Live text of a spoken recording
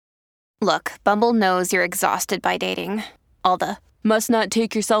Look, Bumble knows you're exhausted by dating. All the must not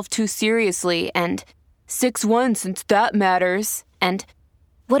take yourself too seriously and 6'1" since that matters. And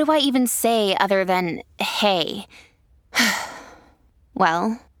what do I even say other than hey?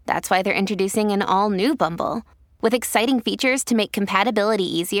 Well, that's why they're introducing an all-new Bumble with exciting features to make compatibility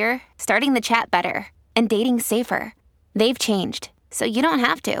easier, starting the chat better, and dating safer. They've changed, so you don't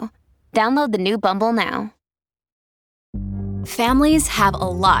have to. Download the new Bumble now. Families have a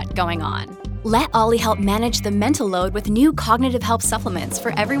lot going on. Let Ollie help manage the mental load with new cognitive help supplements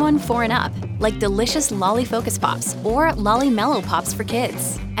for everyone 4 and up, like delicious Lolly Focus Pops or Lolly Mellow Pops for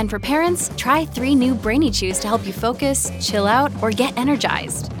kids. And for parents, try 3 new Brainy Chews to help you focus, chill out, or get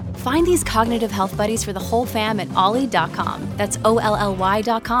energized. Find these cognitive health buddies for the whole fam at ollie.com. That's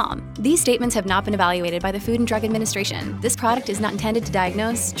OLLY.com. These statements have not been evaluated by the Food and Drug Administration. This product is not intended to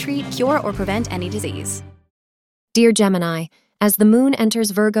diagnose, treat, cure, or prevent any disease. Dear Gemini, as the moon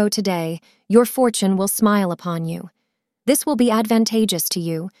enters Virgo today, your fortune will smile upon you. This will be advantageous to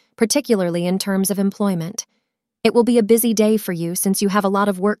you, particularly in terms of employment. It will be a busy day for you since you have a lot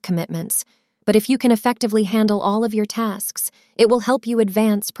of work commitments, but if you can effectively handle all of your tasks, it will help you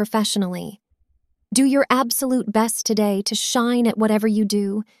advance professionally. Do your absolute best today to shine at whatever you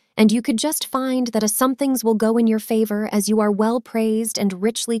do, and you could just find that some things will go in your favor as you are well praised and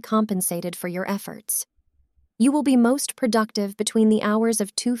richly compensated for your efforts. You will be most productive between the hours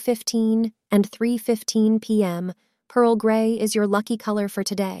of 2:15 and 3:15 p.m. Pearl gray is your lucky color for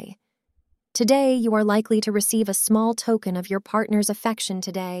today. Today, you are likely to receive a small token of your partner's affection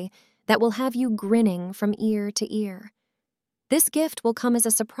today that will have you grinning from ear to ear. This gift will come as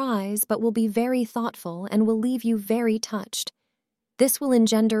a surprise but will be very thoughtful and will leave you very touched. This will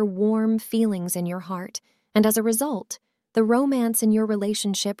engender warm feelings in your heart, and as a result, the romance in your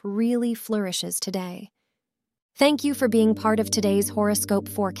relationship really flourishes today. Thank you for being part of today's horoscope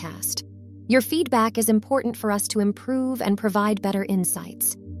forecast. Your feedback is important for us to improve and provide better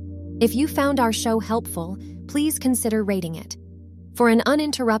insights. If you found our show helpful, please consider rating it. For an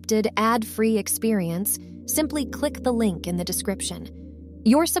uninterrupted, ad-free experience, simply click the link in the description.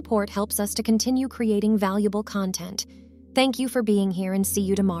 Your support helps us to continue creating valuable content. Thank you for being here and see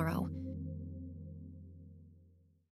you tomorrow.